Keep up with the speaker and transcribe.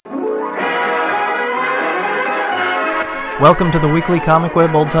Welcome to the weekly Comic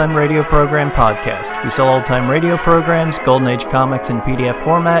Web Old Time Radio Program podcast. We sell old time radio programs, Golden Age comics in PDF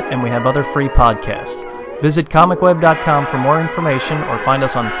format, and we have other free podcasts. Visit comicweb.com for more information or find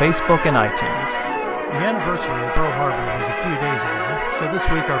us on Facebook and iTunes. The anniversary of Pearl Harbor was a few days ago, so this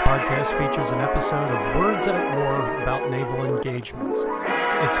week our podcast features an episode of Words at War about naval engagements.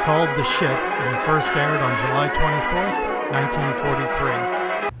 It's called The Ship, and it first aired on July 24th,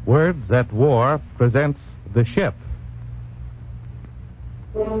 1943. Words at War presents The Ship.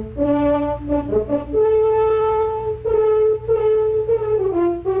 With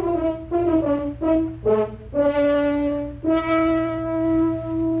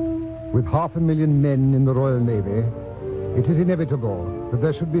 500,000 men in the Royal Navy, it is inevitable that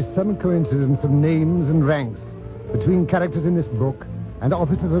there should be some coincidence of names and ranks between characters in this book and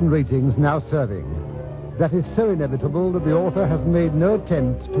officers and ratings now serving. That is so inevitable that the author has made no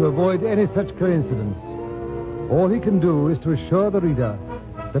attempt to avoid any such coincidence. All he can do is to assure the reader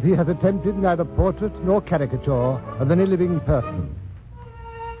that he has attempted neither portrait nor caricature of any living person.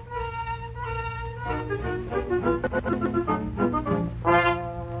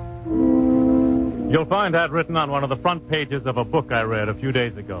 You'll find that written on one of the front pages of a book I read a few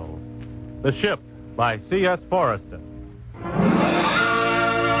days ago. The Ship by C.S. Forrester.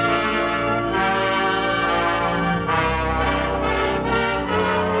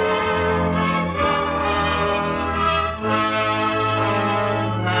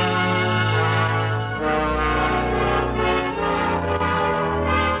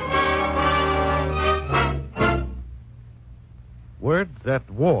 Words at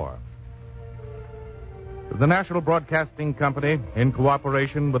War. The National Broadcasting Company, in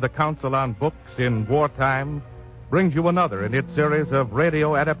cooperation with the Council on Books in Wartime, brings you another in its series of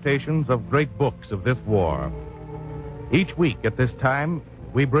radio adaptations of great books of this war. Each week at this time,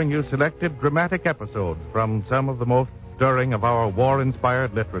 we bring you selected dramatic episodes from some of the most stirring of our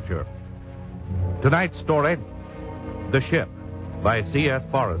war-inspired literature. Tonight's story, The Ship, by C.S.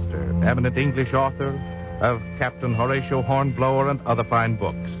 Forrester, eminent English author of Captain Horatio Hornblower and other fine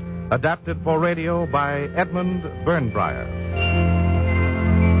books. Adapted for radio by Edmund Burnbriar.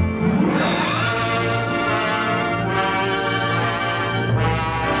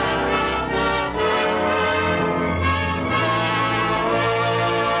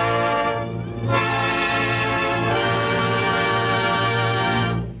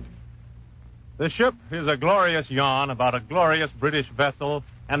 The Ship is a glorious yarn about a glorious British vessel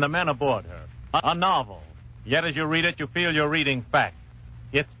and the men aboard her. A novel. Yet as you read it, you feel you're reading fact.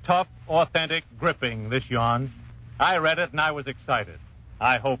 It's tough, authentic, gripping, this yarn. I read it and I was excited.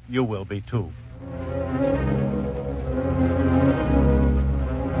 I hope you will be, too.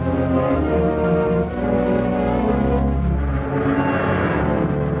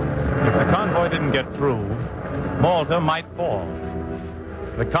 If the convoy didn't get through, Malta might fall.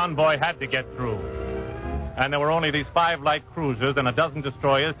 The convoy had to get through. And there were only these 5 light cruisers and a dozen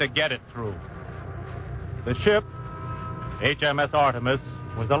destroyers to get it through. The ship, HMS Artemis,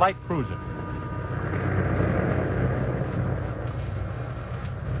 was a light cruiser.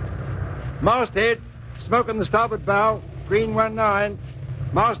 Masthead, smoke on the starboard bow, green 19.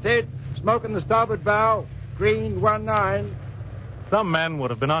 Masthead, smoke on the starboard bow, green 19. Some men would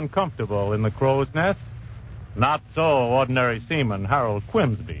have been uncomfortable in the crow's nest. Not so ordinary seaman Harold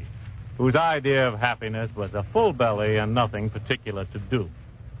Quimsby, whose idea of happiness was a full belly and nothing particular to do.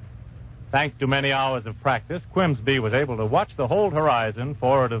 Thanks to many hours of practice, Quimsby was able to watch the whole horizon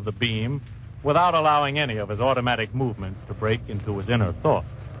forward of the beam without allowing any of his automatic movements to break into his inner thoughts.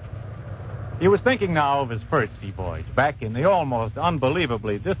 He was thinking now of his first sea voyage, back in the almost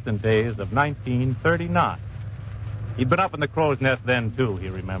unbelievably distant days of 1939. He'd been up in the crow's nest then, too, he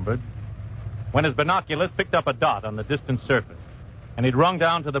remembered, when his binoculars picked up a dot on the distant surface, and he'd rung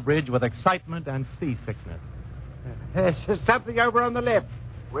down to the bridge with excitement and seasickness. There's something over on the left.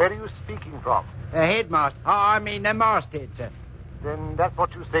 Where are you speaking from? Headmaster. The masthead, sir. Then that's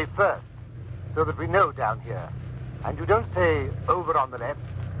what you say first, so that we know down here. And you don't say over on the left,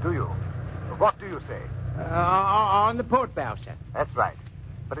 do you? What do you say? On the port bow, sir. That's right.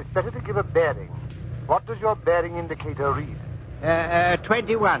 But it's better to give a bearing. What does your bearing indicator read?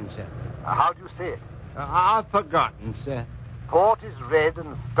 21, sir. How do you say it? I've forgotten, sir. Port is red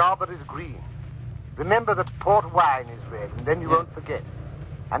and starboard is green. Remember that port wine is red, and then you won't forget.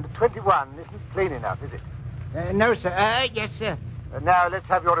 And the 21 isn't plain enough, is it? No, sir. Yes, sir. Now, let's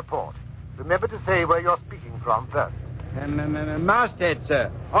have your report. Remember to say where you're speaking from first. Masthead, sir.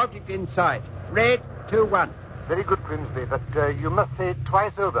 Object in sight. Red, 2-1. Very good, Grimsby, but you must say it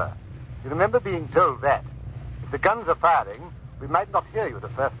twice over. You remember being told that. If the guns are firing, we might not hear you the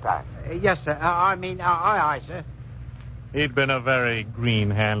first time. Yes, sir. Aye, aye, sir. He'd been a very green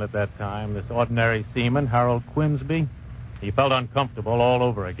hand at that time, this ordinary seaman, Harold Quimsby. He felt uncomfortable all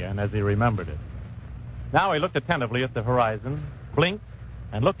over again as he remembered it. Now he looked attentively at the horizon, blinked,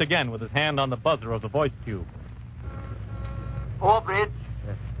 and looked again with his hand on the buzzer of the voice tube. Orbridge.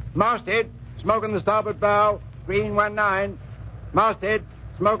 Masthead, smoke in the starboard bow, green 19. Masthead,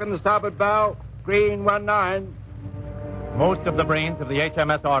 smoke in the starboard bow, green 19. Most of the brains of the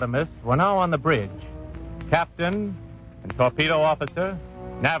HMS Artemis were now on the bridge. Captain and torpedo officer,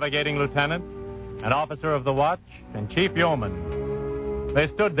 navigating lieutenant, an officer of the watch, and chief yeoman. They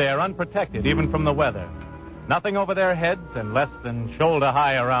stood there unprotected even from the weather. Nothing over their heads and less than shoulder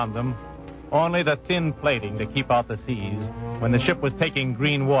high around them. Only the thin plating to keep out the seas when the ship was taking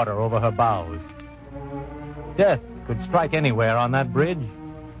green water over her bows. Death could strike anywhere on that bridge.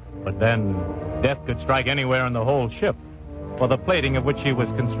 But then death could strike anywhere in the whole ship, for the plating of which she was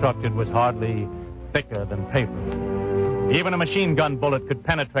constructed was hardly thicker than paper. Even a machine gun bullet could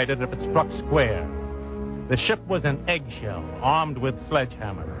penetrate it if it struck square. The ship was an eggshell armed with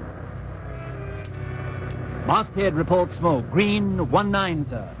sledgehammers. Masthead reports smoke. Green 19,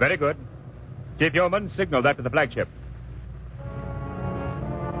 sir. Very good. Chief Yeoman, signal that to the flagship.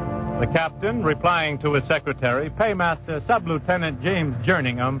 The captain, replying to his secretary, Paymaster Sub-Lieutenant James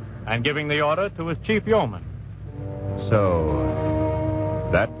Jerningham, and giving the order to his chief yeoman. So,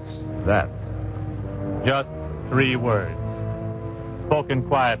 that's that. Just 3 words. Spoken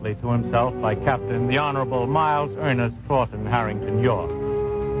quietly to himself by Captain the Honorable Miles Ernest Thornton Harrington York,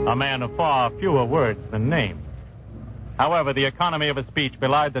 a man of far fewer words than names. However, the economy of his speech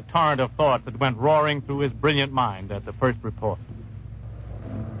belied the torrent of thought that went roaring through his brilliant mind at the first report.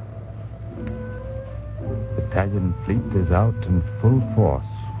 The Italian fleet is out in full force.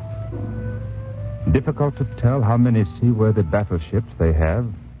 Difficult to tell how many seaworthy battleships they have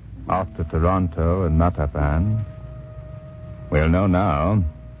after Taranto and Matapan. We'll know now.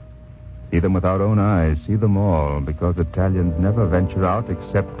 See them with our own eyes, see them all, because Italians never venture out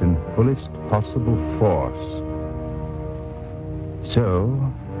except in fullest possible force.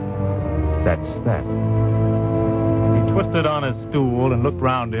 So, that's that. He twisted on his stool and looked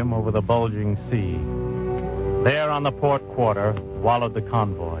round him over the bulging sea. There on the port quarter wallowed the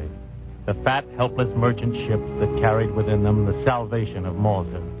convoy, the fat, helpless merchant ships that carried within them the salvation of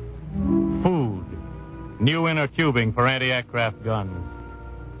Malta. Food, new inner tubing for anti-aircraft guns,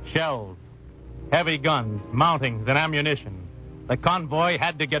 shells, heavy guns, mountings, and ammunition. The convoy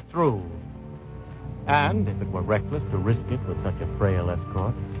had to get through. And if it were reckless to risk it with such a frail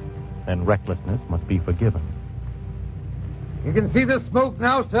escort, then recklessness must be forgiven. You can see the smoke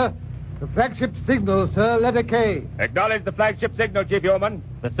now, sir. The flagship signal, sir, letter K. Acknowledge the flagship signal, Chief Yeoman.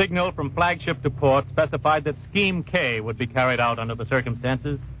 The signal from flagship to port specified that Scheme K would be carried out under the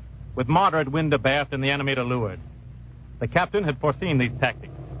circumstances, with moderate wind abaft and the enemy to leeward. The captain had foreseen these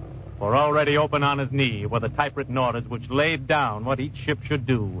tactics, for already open on his knee were the typewritten orders which laid down what each ship should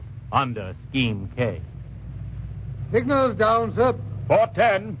do under Scheme K. Signal's down, sir. Port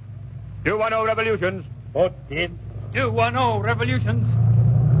 10. 210 revolutions. Port 10. 210 revolutions.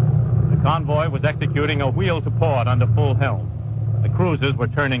 The convoy was executing a wheel to port under full helm. The cruisers were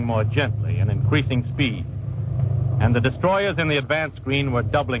turning more gently and increasing speed. And the destroyers in the advance screen were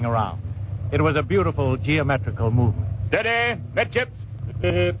doubling around. It was a beautiful geometrical movement. Steady. Midships.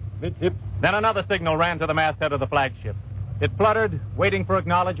 Midships. Then another signal ran to the masthead of the flagship. It fluttered, waiting for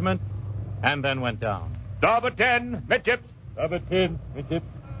acknowledgement, and then went down. Starboard 10. Midships. Starboard 10. Midships.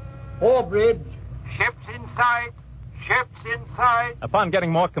 Orbridge. Ships in sight. Ships in sight. Upon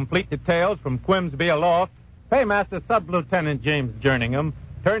getting more complete details from Quimsby aloft, Paymaster Sub-Lieutenant James Jerningham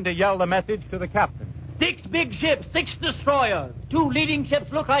turned to yell the message to the captain. 6 big ships, 6 destroyers. 2 leading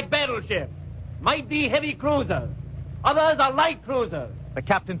ships look like battleships. Might be heavy cruisers. Others are light cruisers. The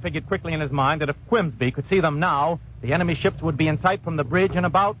captain figured quickly in his mind that if Quimsby could see them now, the enemy ships would be in sight from the bridge in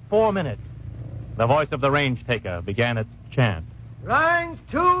about 4 minutes. The voice of the range taker began its chant. Lines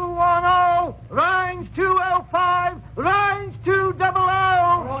 210, lines 205, lines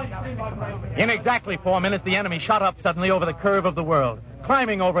 200. In exactly 4 minutes, the enemy shot up suddenly over the curve of the world,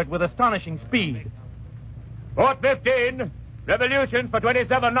 climbing over it with astonishing speed. Port 15. Revolutions for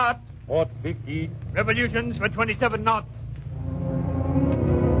 27 knots. Port 15. Revolutions for 27 knots.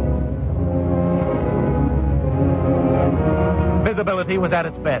 Visibility was at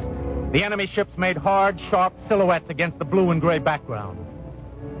its best. The enemy ships made hard, sharp silhouettes against the blue and gray background.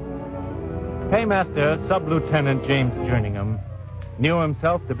 Paymaster Sub-Lieutenant James Jerningham knew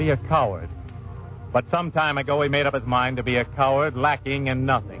himself to be a coward. But some time ago he made up his mind to be a coward lacking in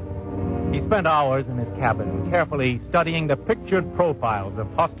nothing. He spent hours in his cabin carefully studying the pictured profiles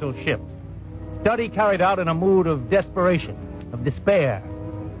of hostile ships, study carried out in a mood of desperation, of despair.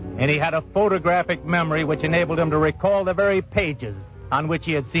 And he had a photographic memory which enabled him to recall the very pages on which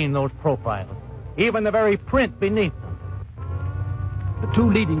he had seen those profiles, even the very print beneath them. The two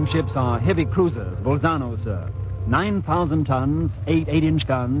leading ships are heavy cruisers, Bolzano, sir. 9,000 tons, 8 8-inch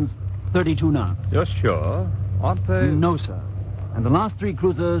guns, 32 knots. You're sure? Aren't they? No, sir. And the last three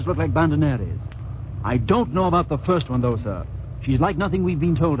cruisers look like bandoneres. I don't know about the first one, though, sir. She's like nothing we've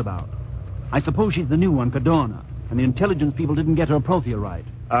been told about. I suppose she's the new one, Cadorna, and the intelligence people didn't get her profile right.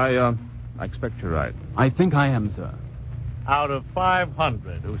 I expect you're right. I think I am, sir. Out of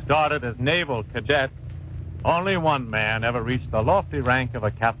 500 who started as naval cadets, only one man ever reached the lofty rank of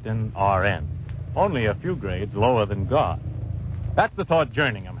a captain RN. Only a few grades lower than God. That's the thought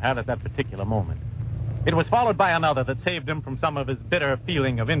Jerningham had at that particular moment. It was followed by another that saved him from some of his bitter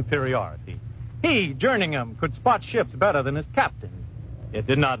feeling of inferiority. He, Jerningham, could spot ships better than his captain. It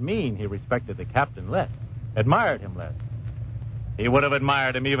did not mean he respected the captain less, admired him less. He would have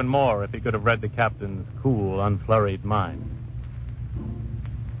admired him even more if he could have read the captain's cool, unflurried mind.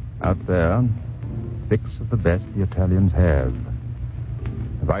 Out there, 6 of the best the Italians have.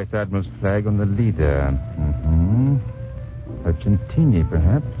 The Vice Admiral's flag on the leader. Argentini,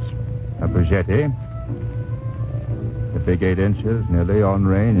 perhaps. A Brigetti. The big 8 inches nearly on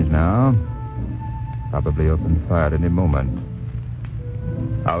range now. Probably open fire any moment.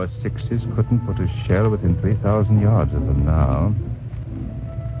 Our 6s couldn't put a shell within 3,000 yards of them now.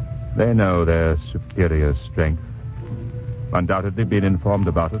 They know their superior strength. Undoubtedly been informed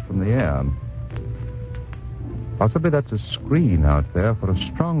about it from the air. Possibly that's a screen out there for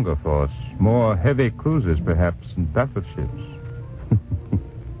a stronger force. More heavy cruisers, perhaps, and battleships.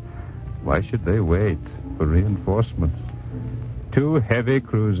 Why should they wait for reinforcements? 2 heavy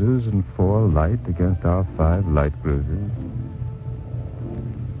cruisers and 4 light against our 5 light cruisers.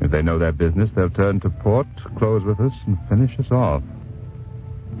 If they know their business, they'll turn to port, close with us, and finish us off.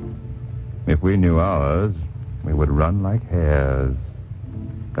 If we knew ours, we would run like hares.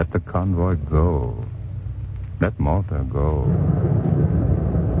 Let the convoy go. Let Malta go.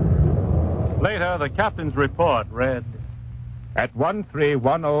 Later, the captain's report read, At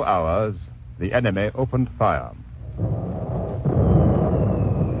 1310 hours, the enemy opened fire.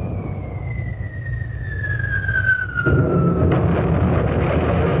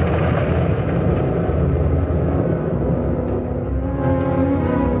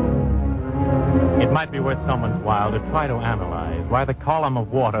 It might be worth someone's while to try to analyze why the column of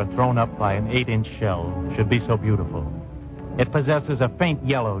water thrown up by an 8-inch shell should be so beautiful. It possesses a faint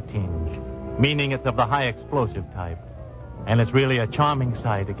yellow tinge, meaning it's of the high explosive type, and it's really a charming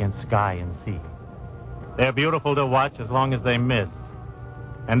sight against sky and sea. They're beautiful to watch as long as they miss,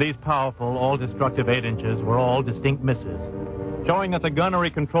 and these powerful, all-destructive 8 inches were all distinct misses, showing that the gunnery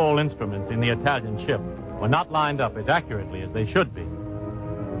control instruments in the Italian ship were not lined up as accurately as they should be.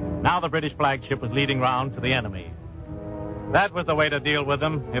 Now the British flagship was leading round to the enemy. That was the way to deal with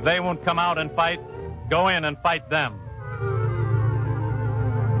them. If they won't come out and fight, go in and fight them.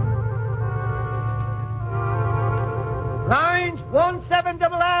 Range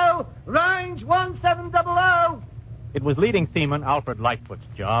 1700! Range 1700! It was leading seaman Alfred Lightfoot's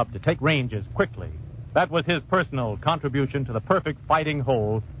job to take ranges quickly. That was his personal contribution to the perfect fighting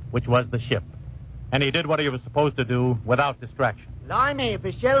whole, which was the ship. And he did what he was supposed to do without distraction. Blimey, if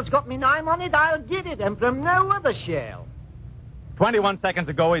a shell's got me name on it, I'll get it, and from no other shell. 21 seconds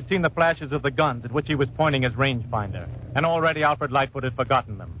ago, he'd seen the flashes of the guns at which he was pointing his rangefinder, and already Alfred Lightfoot had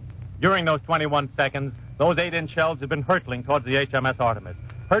forgotten them. During those 21 seconds, those 8-inch shells had been hurtling towards the HMS Artemis,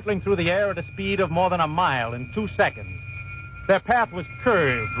 hurtling through the air at a speed of more than a mile in 2 seconds. Their path was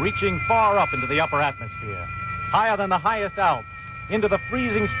curved, reaching far up into the upper atmosphere, higher than the highest Alps, into the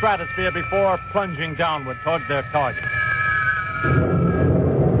freezing stratosphere before plunging downward towards their target.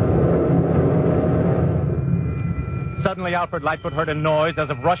 Suddenly, Alfred Lightfoot heard a noise as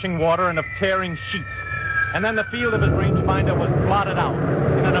of rushing water and of tearing sheets. And then the field of his rangefinder was blotted out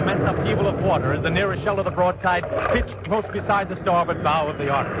in an immense upheaval of water as the nearest shell of the broadside pitched close beside the starboard bow of the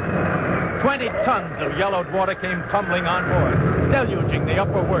Artemis. 20 tons of yellowed water came tumbling on board, deluging the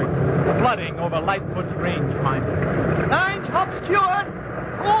upper works, flooding over Lightfoot's rangefinder. Range, hop, steward!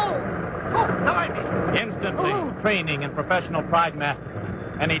 Blimey! Instantly, training and professional pride mastered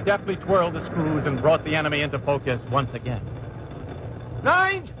him, and he deftly twirled the screws and brought the enemy into focus once again.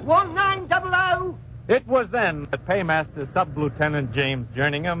 Range 1900! It was then that Paymaster Sub-Lieutenant James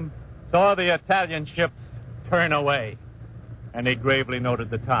Jerningham saw the Italian ships turn away, and he gravely noted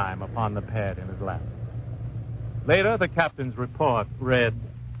the time upon the pad in his lap. Later, the captain's report read,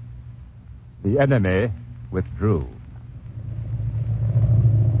 The enemy withdrew.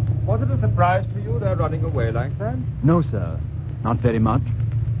 What Was it a surprise to you they're running away like that? No, sir. Not very much.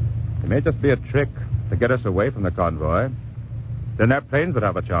 It may just be a trick to get us away from the convoy. Then their planes would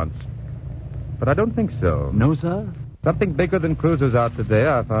have a chance. But I don't think so. No, sir? Something bigger than cruisers out today,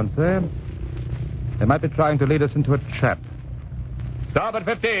 I fancy. They might be trying to lead us into a trap. Starboard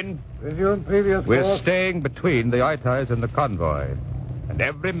 15. Resume previous We're course. staying between the Itais and the convoy. And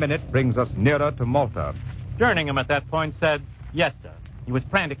every minute brings us nearer to Malta. Jerningham at that point said, "Yes, sir." He was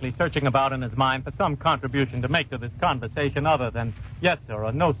frantically searching about in his mind for some contribution to make to this conversation other than yes, sir,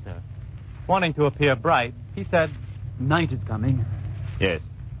 or no, sir. Wanting to appear bright, he said, Night is coming. Yes.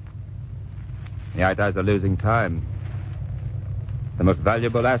 The Itais are losing time. The most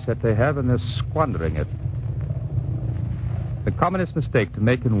valuable asset they have, and they're squandering it. The commonest mistake to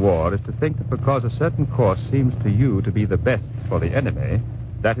make in war is to think that because a certain course seems to you to be the best for the enemy,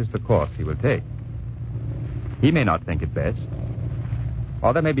 that is the course he will take. He may not think it best,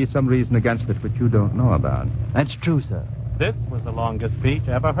 or there may be some reason against it which you don't know about. That's true, sir. This was the longest speech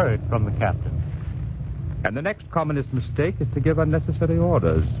ever heard from the captain. And the next commonest mistake is to give unnecessary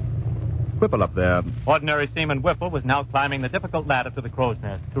orders. Whipple up there. Ordinary Seaman Whipple was now climbing the difficult ladder to the crow's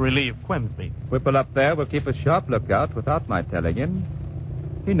nest to relieve Quimsby. Whipple up there will keep a sharp lookout without my telling him.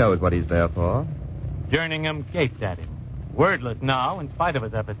 He knows what he's there for. Jerningham gaped at him, wordless now in spite of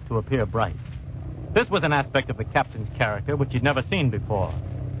his efforts to appear bright. This was an aspect of the captain's character which he'd never seen before.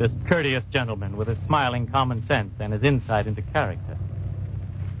 This courteous gentleman with his smiling common sense and his insight into character.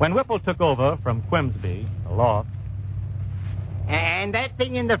 When Whipple took over from Quimsby, aloft, And that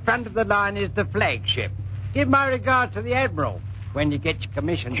thing in the front of the line is the flagship. Give my regards to the Admiral when you get your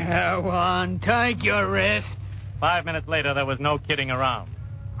commission. Go on, take your rest. 5 minutes later, there was no kidding around.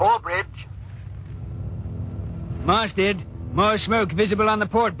 Forebridge. Masthead, more smoke visible on the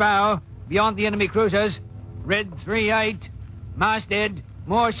port bow, beyond the enemy cruisers. Red 3-8. Masthead,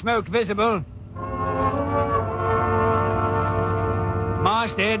 more smoke visible.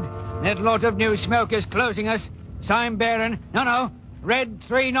 Masthead, that lot of new smoke is closing us. Sign bearing. No. Red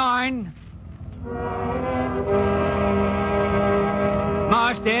 3-9.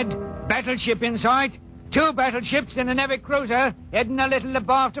 Masthead, battleship in sight. 2 battleships and a navy cruiser heading a little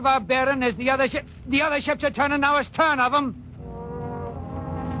abaft of our bearing as the other ships are turning now astern of them.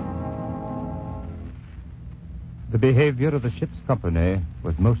 The behavior of the ship's company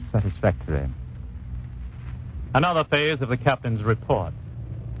was most satisfactory. Another phase of the captain's report.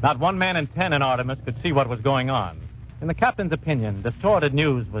 Not 1 man in 10 in Artemis could see what was going on. In the captain's opinion, distorted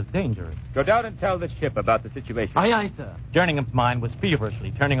news was dangerous. Go down and tell the ship about the situation. Aye, sir. Jerningham's mind was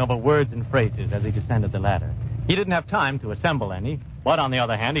feverishly turning over words and phrases as he descended the ladder. He didn't have time to assemble any, but on the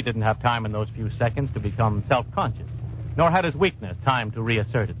other hand, he didn't have time in those few seconds to become self-conscious, nor had his weakness time to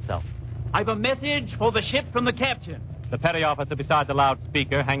reassert itself. I've a message for the ship from the captain. The petty officer beside the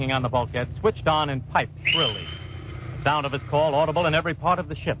loudspeaker hanging on the bulkhead switched on and piped shrilly. The sound of his call audible in every part of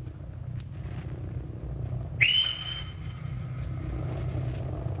the ship.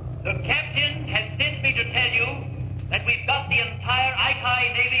 The captain has sent me to tell you that we've got the entire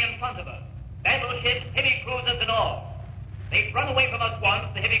Itai Navy in front of us. Battleships, heavy cruisers, and all. They've run away from us once,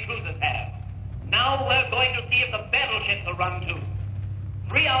 the heavy cruisers have. Now we're going to see if the battleships will run too.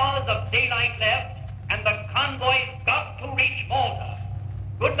 3 hours of daylight left, and the convoy's got to reach Malta.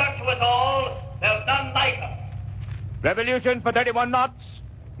 Good luck to us all. There's none like us. Revolution for 31 knots.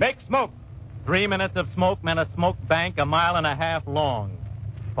 Make smoke. 3 minutes of smoke meant a smoke bank 1.5 miles long.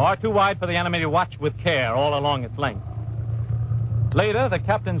 Far too wide for the enemy to watch with care all along its length. Later, the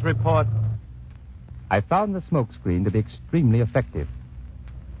captain's report. I found the smoke screen to be extremely effective.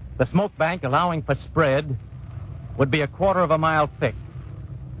 The smoke bank allowing for spread would be 1/4 mile thick.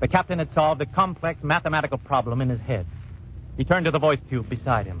 The captain had solved a complex mathematical problem in his head. He turned to the voice tube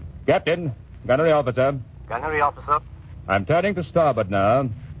beside him. Captain, gunnery officer. Gunnery officer. I'm turning to starboard now.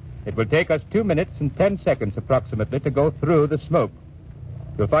 It will take us 2 minutes and 10 seconds approximately to go through the smoke.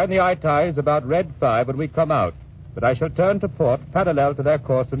 You'll find the Itais about red 5 when we come out, but I shall turn to port parallel to their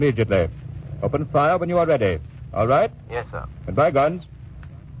course immediately. Open fire when you are ready. All right? Yes, sir. And by guns.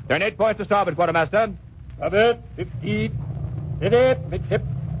 Turn 8 points to starboard, quartermaster. Starboard, 15. Hit it, midship.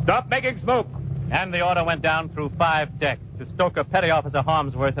 Stop making smoke. And the order went down through 5 decks to Stoker Petty Officer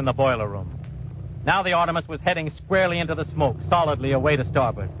Harmsworth in the boiler room. Now the Artemis was heading squarely into the smoke, solidly away to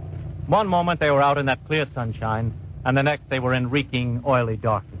starboard. One moment they were out in that clear sunshine, and the next they were in reeking, oily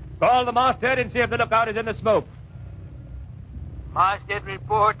darkness. Call the masthead and see if the lookout is in the smoke. Masthead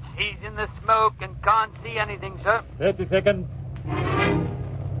reports he's in the smoke and can't see anything, sir. 30 seconds.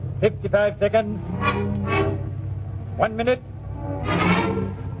 55 seconds. 1 minute.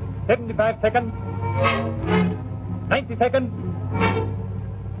 75 seconds. 90 seconds.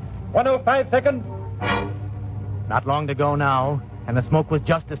 105 seconds. Not long to go now, and the smoke was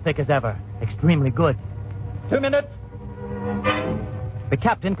just as thick as ever. Extremely good. 2 minutes. The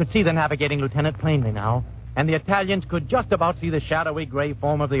captain could see the navigating lieutenant plainly now, and the Italians could just about see the shadowy gray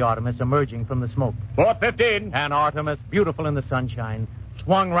form of the Artemis emerging from the smoke. 4:15. And Artemis, beautiful in the sunshine,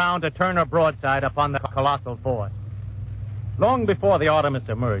 swung round to turn her broadside upon the colossal force. Long before the Artemis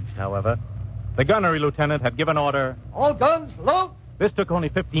emerged, however, the gunnery lieutenant had given order, All guns, load. This took only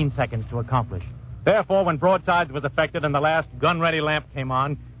 15 seconds to accomplish. Therefore, when broadsides was effected and the last gun-ready lamp came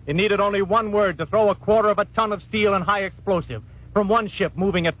on, it needed only one word to throw a quarter of a ton of steel and high explosive from one ship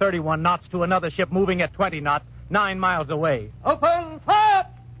moving at 31 knots to another ship moving at 20 knots 9 miles away. Open fire!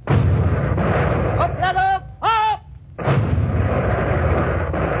 Up, ladder, up!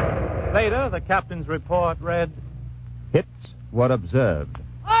 Later, the captain's report read, Hits were observed.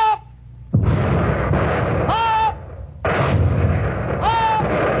 Up! Up! Up!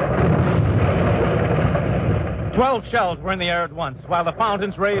 12 shells were in the air at once, while the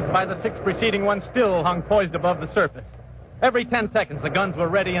fountains raised by the 6 preceding ones still hung poised above the surface. Every 10 seconds, the guns were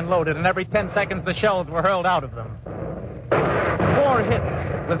ready and loaded, and every 10 seconds, the shells were hurled out of them. 4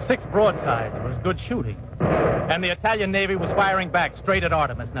 hits with 6 broadsides was good shooting. And the Italian Navy was firing back straight at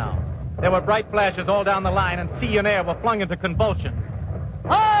Artemis now. There were bright flashes all down the line, and sea and air were flung into convulsions.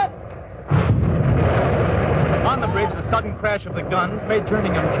 Up! On the bridge, the sudden crash of the guns made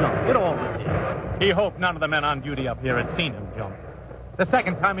Jerningham jump. It always did. He hoped none of the men on duty up here had seen him jump. The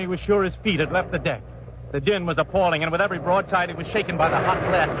second time, he was sure his feet had left the deck. The din was appalling, and with every broadside, he was shaken by the hot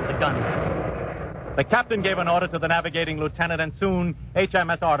blast of the guns. The captain gave an order to the navigating lieutenant, and soon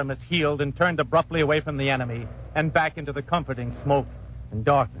HMS Artemis heeled and turned abruptly away from the enemy and back into the comforting smoke and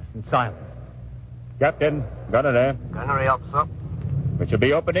darkness and silence. Captain, gunner there. Gunnery up, sir. We shall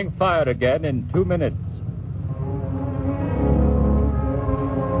be opening fire again in 2 minutes.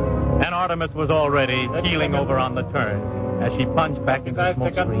 And Artemis was already heeling over on the turn as she plunged back into the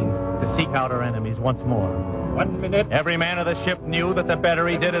smoke screen to seek out her enemies once more. 1 minute. Every man of the ship knew that the better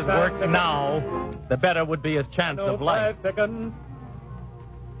he did his work now, the better would be his chance of life. 5 seconds.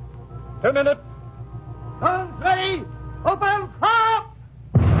 2 minutes. Guns ready. Open fire!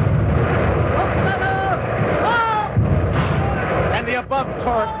 And the above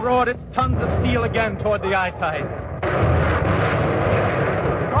turret roared its tons of steel again toward the eye ties.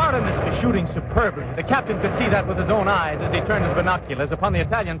 Artemis was shooting superbly. The captain could see that with his own eyes as he turned his binoculars upon the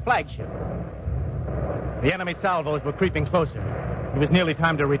Italian flagship. The enemy salvos were creeping closer. It was nearly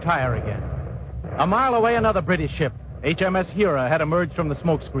time to retire again. A mile away, another British ship, HMS Hera, had emerged from the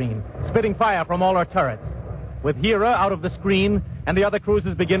smoke screen, spitting fire from all her turrets. With Hera out of the screen and the other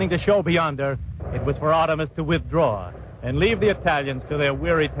cruisers beginning to show beyond her, it was for Artemis to withdraw and leave the Italians to their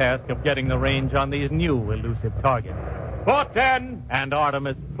weary task of getting the range on these new elusive targets. 4:10. And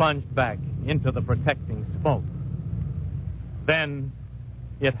Artemis plunged back into the protecting smoke. Then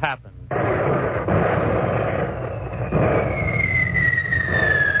it happened.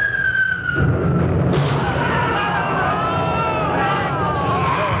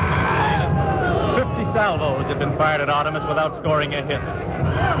 Salvos had been fired at Artemis without scoring a hit.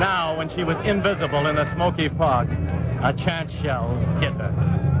 Now, when she was invisible in the smoky fog, a chance shell hit her.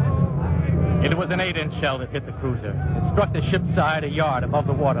 It was an 8-inch shell that hit the cruiser. It struck the ship's side a yard above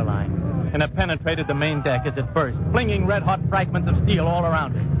the waterline, and it penetrated the main deck as it burst, flinging red-hot fragments of steel all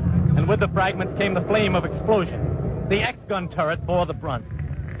around it. And with the fragments came the flame of explosion. The X-gun turret bore the brunt.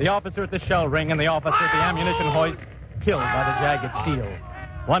 The officer at the shell ring and the officer at the ammunition hoist killed by the jagged steel.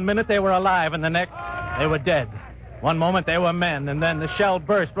 1 minute they were alive, and the next they were dead. 1 moment they were men, and then the shell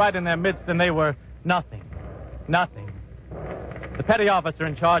burst right in their midst, and they were nothing. Nothing. The petty officer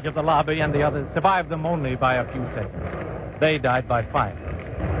in charge of the lobby and the others survived them only by a few seconds. They died by fire,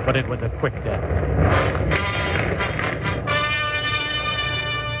 but it was a quick death.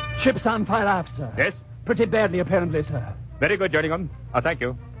 Ship's on fire aft, sir. Yes? Pretty badly, apparently, sir. Very good, Jerningham. Thank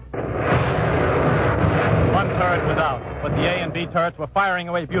you. One turret was out, but the A and B turrets were firing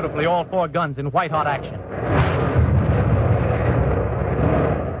away beautifully, all 4 guns in white-hot action.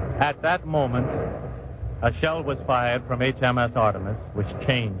 At that moment, a shell was fired from HMS Artemis, which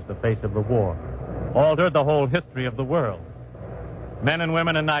changed the face of the war, altered the whole history of the world. Men and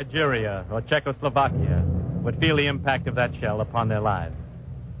women in Nigeria or Czechoslovakia would feel the impact of that shell upon their lives.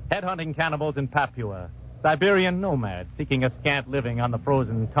 Headhunting cannibals in Papua, Siberian nomads seeking a scant living on the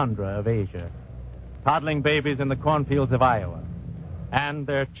frozen tundra of Asia, toddling babies in the cornfields of Iowa, and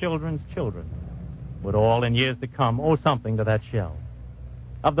their children's children would all in years to come owe something to that shell.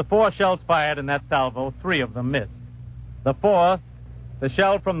 Of the 4 shells fired in that salvo, 3 of them missed. The 4th, the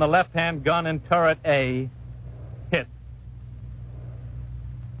shell from the left-hand gun in turret A, hit.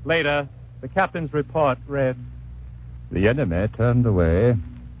 Later, the captain's report read, The enemy turned away,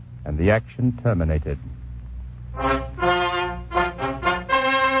 and the action terminated.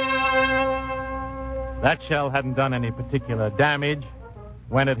 That shell hadn't done any particular damage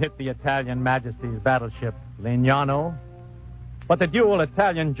when it hit the Italian Majesty's battleship Legnano. But the dual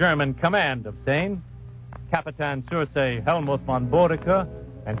Italian-German command of Seine, Capitan Surse Helmuth von Boudicca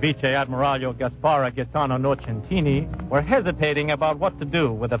and Vice Admiraglio Gaspara Gaetano Nocentini, were hesitating about what to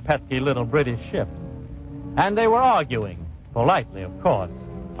do with the pesky little British ships. And they were arguing, politely of course,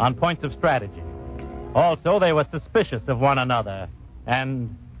 on points of strategy. Also, they were suspicious of one another,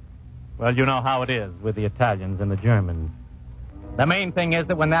 and, well, you know how it is with the Italians and the Germans. The main thing is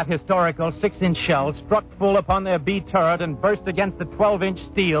that when that historical 6-inch shell struck full upon their B turret and burst against the 12-inch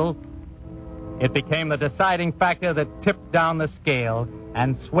steel, it became the deciding factor that tipped down the scale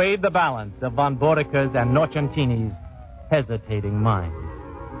and swayed the balance of von Boudicca's and Nocentini's hesitating minds.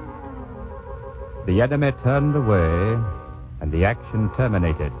 The enemy turned away, and the action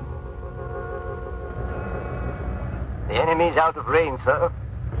terminated. The enemy's out of range, sir.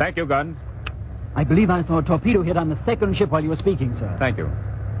 Thank you, Guns. I believe I saw a torpedo hit on the second ship while you were speaking, sir. Thank you.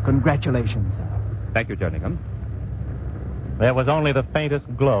 Congratulations, sir. Thank you, Jerningham. There was only the faintest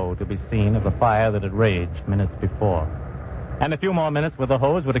glow to be seen of the fire that had raged minutes before. And a few more minutes with the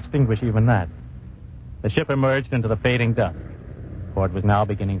hose would extinguish even that. The ship emerged into the fading dusk, for it was now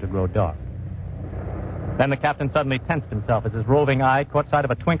beginning to grow dark. Then the captain suddenly tensed himself as his roving eye caught sight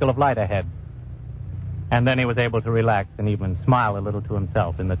of a twinkle of light ahead. And then he was able to relax and even smile a little to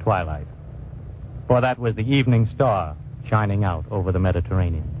himself in the twilight. For that was the evening star shining out over the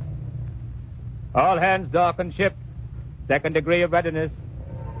Mediterranean. All hands darken ship. Second degree of readiness.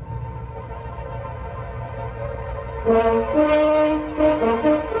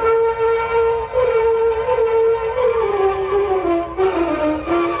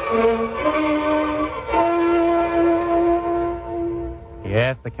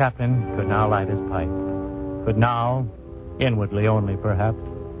 Yes, the captain could now light his pipe. Could now, inwardly only perhaps,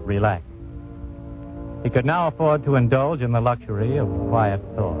 relax. He could now afford to indulge in the luxury of quiet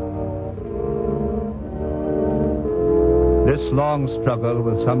thought. This long struggle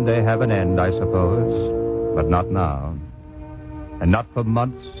will someday have an end, I suppose, but not now, and not for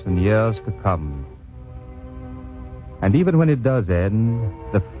months and years to come. And even when it does end,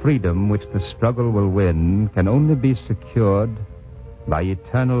 the freedom which the struggle will win can only be secured by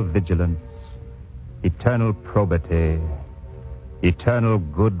eternal vigilance, eternal probity, eternal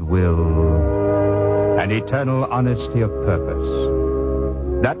goodwill, and eternal honesty of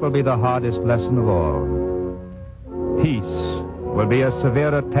purpose. That will be the hardest lesson of all. Peace will be a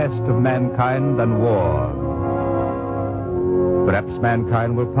severer test of mankind than war. Perhaps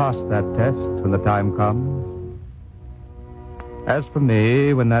mankind will pass that test when the time comes. As for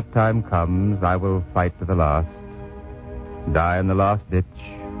me, when that time comes, I will fight to the last, die in the last ditch,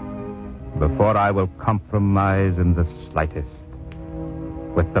 before I will compromise in the slightest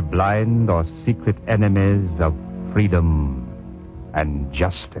with the blind or secret enemies of freedom and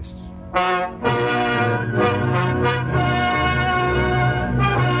justice.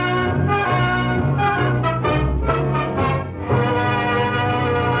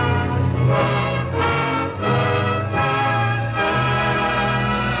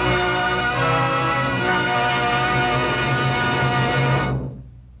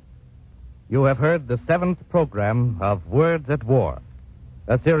 You have heard the 7th program of Words at War,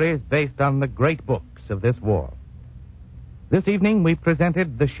 a series based on the great books of this war. This evening we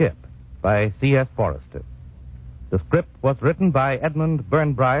presented The Ship by C.S. Forrester. The script was written by Edmund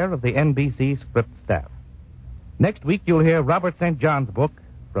Burnbreyer of the NBC script staff. Next week you'll hear Robert St. John's book,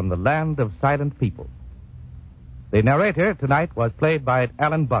 From the Land of Silent People. The narrator tonight was played by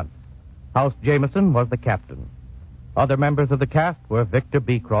Alan Bunce. House Jameson was the captain. Other members of the cast were Victor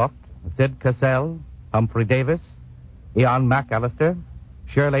Beecroft, Sid Cassell, Humphrey Davis, Ian McAllister,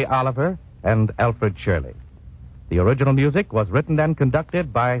 Shirley Oliver, and Alfred Shirley. The original music was written and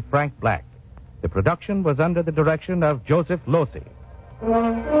conducted by Frank Black. The production was under the direction of Joseph Losey.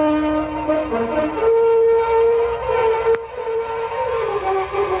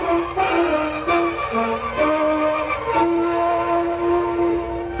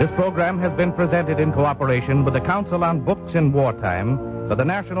 This program has been presented in cooperation with the Council on Books in Wartime, for the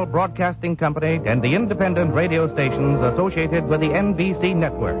National Broadcasting Company and the independent radio stations associated with the NBC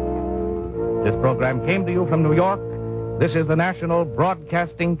network. This program came to you from New York. This is the National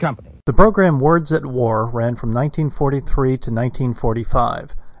Broadcasting Company. The program Words at War ran from 1943 to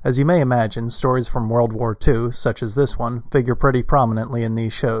 1945. As you may imagine, stories from World War II, such as this one, figure pretty prominently in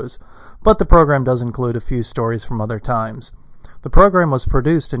these shows, but the program does include a few stories from other times. The program was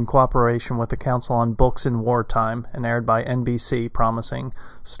produced in cooperation with the Council on Books in Wartime and aired by NBC, promising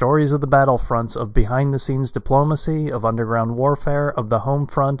stories of the battlefronts, of behind-the-scenes diplomacy, of underground warfare, of the home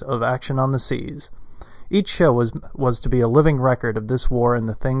front, of action on the seas. Each show was to be a living record of this war and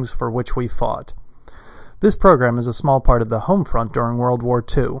the things for which we fought. This program is a small part of the home front during World War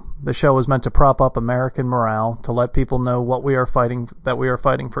II. The show was meant to prop up American morale, to let people know that we are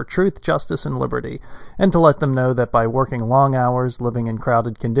fighting for truth, justice, and liberty, and to let them know that by working long hours, living in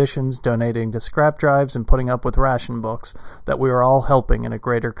crowded conditions, donating to scrap drives, and putting up with ration books, that we are all helping in a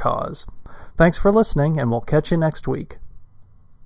greater cause. Thanks for listening, and we'll catch you next week.